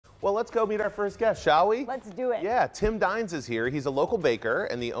Well, let's go meet our first guest, shall we? Let's do it. Yeah, Tim Dines is here. He's a local baker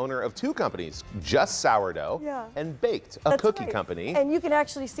and the owner of two companies, Just Sourdough and Baked, a cookie company. And you can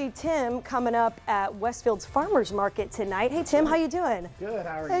actually see Tim coming up at Westfield's Farmers Market tonight. Hey, Tim, how you doing? Good,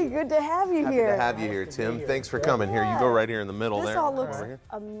 how are you? Hey, good to have you Happy here. to have you here, Tim. Thanks for coming. Here, you go right here in the middle This there. all looks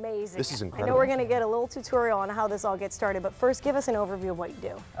amazing. This is I incredible. know we're going to get a little tutorial on how this all gets started, but first give us an overview of what you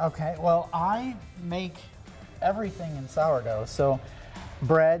do. Okay, well, I make everything in sourdough. So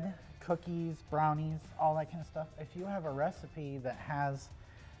bread, cookies, brownies, all that kind of stuff. If you have a recipe that has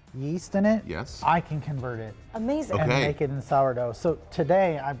yeast in it, yes, I can convert it. Amazing. And make it in sourdough. So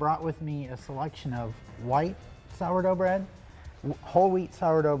today I brought with me a selection of white sourdough bread, whole wheat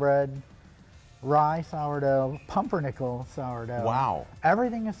sourdough bread, rye sourdough, pumpernickel sourdough. Wow.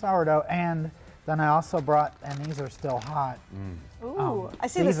 Everything is sourdough. And then I also brought, and these are still hot. Ooh, I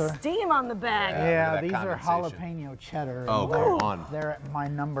see the steam on the bag. Yeah, these are jalapeno cheddar. Oh, come on. They're my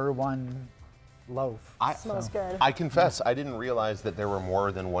 #1 loaf. Smells good. I confess, I didn't realize that there were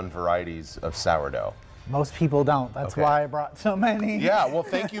more than one varieties of sourdough. Most people don't. That's why I brought so many. Yeah, well,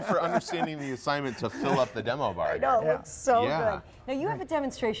 thank you for understanding the assignment to fill up the demo bar. No, it looks so Yeah. good. Now you have a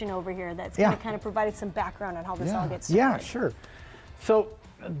demonstration over here that's going to kind of provide some background on how this all gets started. Yeah, sure. So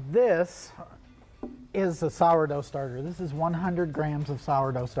this is a sourdough starter. This is 100 grams of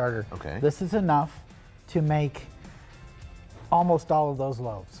sourdough starter. Okay. This is enough to make almost all of those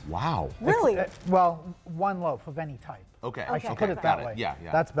loaves. Wow. Really? Well, one loaf of any type. Okay. I should put it that way. Yeah,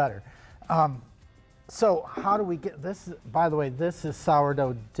 yeah. That's better. So how do we get this? By the way, this is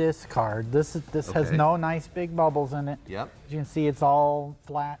sourdough discard. This has no nice big bubbles in it. Yep. As you can see, it's all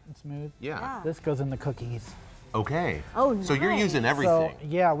flat and smooth. Yeah. This goes in the cookies. Okay. Oh, so you're nice. using everything. So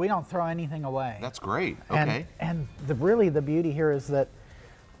yeah, we don't throw anything away. That's great. Okay. And really the beauty here is that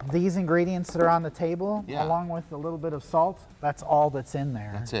these ingredients that are on the table, along with a little bit of salt, that's all that's in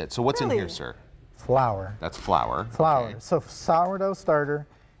there. That's it. So what's in here, sir? Flour. That's flour. Flour. Okay. So sourdough starter,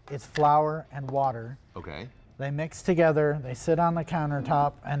 it's flour and water. Okay. They mix together, they sit on the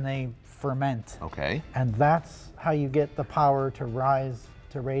countertop, and they ferment. Okay. And that's how you get the power to raise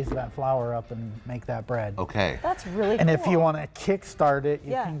that flour up and make that bread. Okay. That's really And cool. if you want to kickstart it,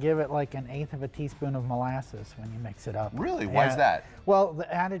 you can give it like 1/8 of a teaspoon of molasses when you mix it up. Really? Why is that? Well,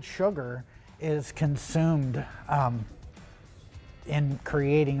 the added sugar is consumed in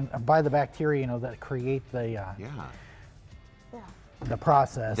creating by the bacteria, that create the the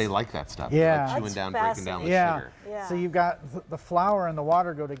process. They like that stuff. Yeah. They like That's breaking down the yeah. sugar. Yeah. So you've got the flour and the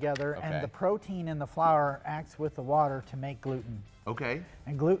water go together, and the protein in the flour acts with the water to make gluten. Okay.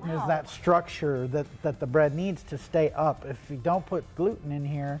 And gluten is that structure that the bread needs to stay up. If you don't put gluten in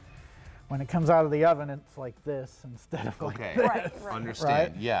here, when it comes out of the oven, it's like this instead of like this. Right.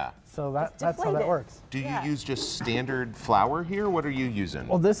 Understand. Right? Yeah. So that's how that deflated. works. Do you use just standard flour here? What are you using?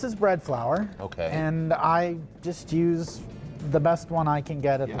 Well, this is bread flour. Okay. And I just use the best one I can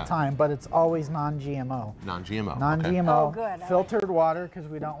get at the time, but it's always non-GMO. Non-GMO. Non-GMO, Oh, good. filtered water, because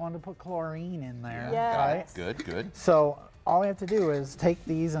we don't want to put chlorine in there. Yes. Right? Good, good. So all we have to do is take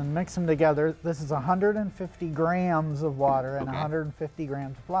these and mix them together. This is 150 grams of water and 150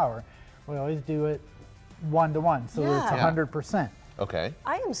 grams of flour. We always do it 1-to-1, so that it's 100%. Okay.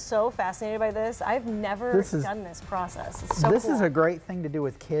 I am so fascinated by this. I've never done this process. It's so This cool. is a great thing to do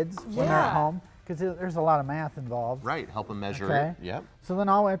with kids when they're at home, because there's a lot of math involved. Right, help them measure it. Yep. So then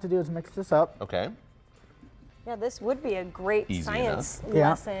all we have to do is mix this up. Okay. Yeah, this would be a great science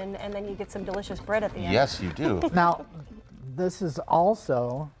lesson, and then you get some delicious bread at the end. Yes, you do. Now, this is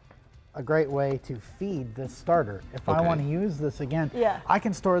also a great way to feed this starter. If I want to use this again, I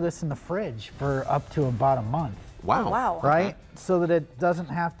can store this in the fridge for up to about a month. Wow. Oh, wow. Right? So that it doesn't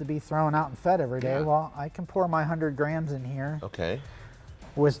have to be thrown out and fed every day. Well, I can pour my 100 grams in here. Okay.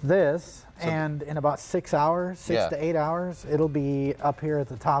 With this, and in about 6 hours, 6 to 8 hours, it'll be up here at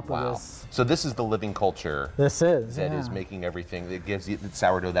the top of this. So this is the living culture. This is, that is making everything that gives the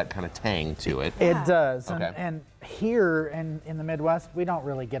sourdough that kind of tang to it. It does. Okay. And here in the Midwest, we don't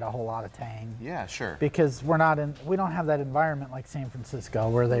really get a whole lot of tang. Yeah, sure. Because we don't have that environment like San Francisco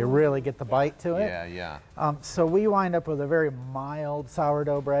where they really get the bite to it. Yeah, yeah. So we wind up with a very mild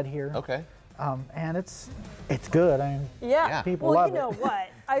sourdough bread here. Okay. And it's good. I mean, people love it. Well, you know what?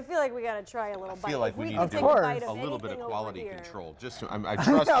 I feel like we got to try a little bite. I feel like If we need can to take do a bite of a little bit of anything quality over here. control. Just to, I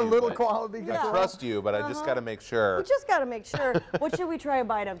trust you. A little but quality control. I trust you, but I just got to make sure. We just got to make sure. What should we try a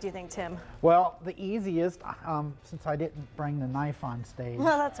bite of, do you think, Tim? Well, the easiest, since I didn't bring the knife on stage,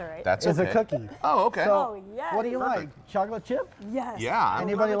 Well, that's all right. That's is okay. a cookie. Oh, okay. Oh, yes. What do you like? Chocolate chip? Yes. Yeah.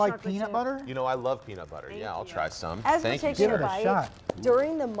 Anybody like chocolate peanut chip. butter? You know, I love peanut butter. Yeah, I'll try some. As Thank we're you, taking sir. a Give it a bite, shot.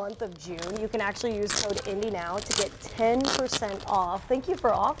 during the month of June, you can actually use code INDY now to get 10% off. Thank you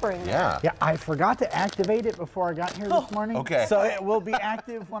for all offering. Yeah. Yeah, I forgot to activate it before I got here this morning. Okay. So it will be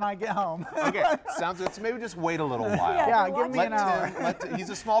active when I get home. Okay, sounds good. So maybe just wait a little while. Yeah, give me an hour. He's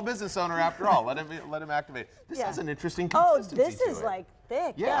a small business owner after all. Let him activate. This has an interesting Oh, consistency this is to it. like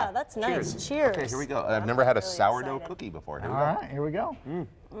thick. Yeah, that's nice. Cheers. Okay, here we go. I've never had a really sourdough excited. cookie before. Here All we go. right, here we go.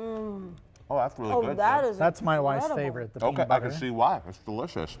 Oh, that's really Oh, good. that is That's my wife's incredible. favorite, the Okay, peanut I butter. can see why. It's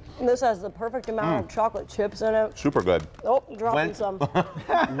delicious. And this has the perfect amount of chocolate chips in it. Super good. Oh, dropping When- some.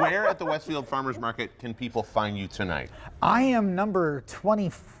 Where at the Westfield Farmers Market can people find you tonight? I am number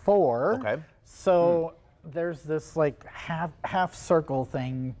 24. Okay. So there's this like half circle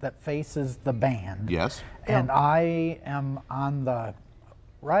thing that faces the band. Yes. And I am on the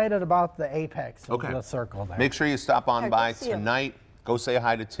right at about the apex of the circle there. Make sure you stop on Yeah, go by see him. tonight. Go say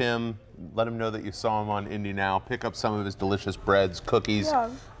hi to Tim. Let him know that you saw him on Indy Now. Pick up some of his delicious breads, cookies. Yeah.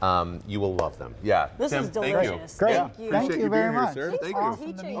 You will love them. Yeah. This Tim, is thank you. delicious. Great. Thank you. Thank Appreciate you very being here, much. sir. Thanks Thank for you. Awesome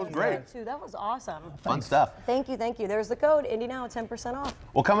to teaching meet us you Great. that too. That was awesome. Fun stuff. Thank you, thank you. There's the code, Indy Now, 10% off.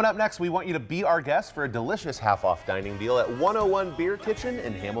 Well, coming up next, we want you to be our guest for a delicious half-off dining deal at 101 Beer Kitchen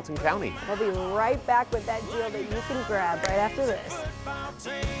in Hamilton County. We'll be right back with that deal that you can grab right after this. Football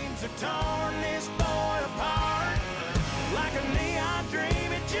teams are torn this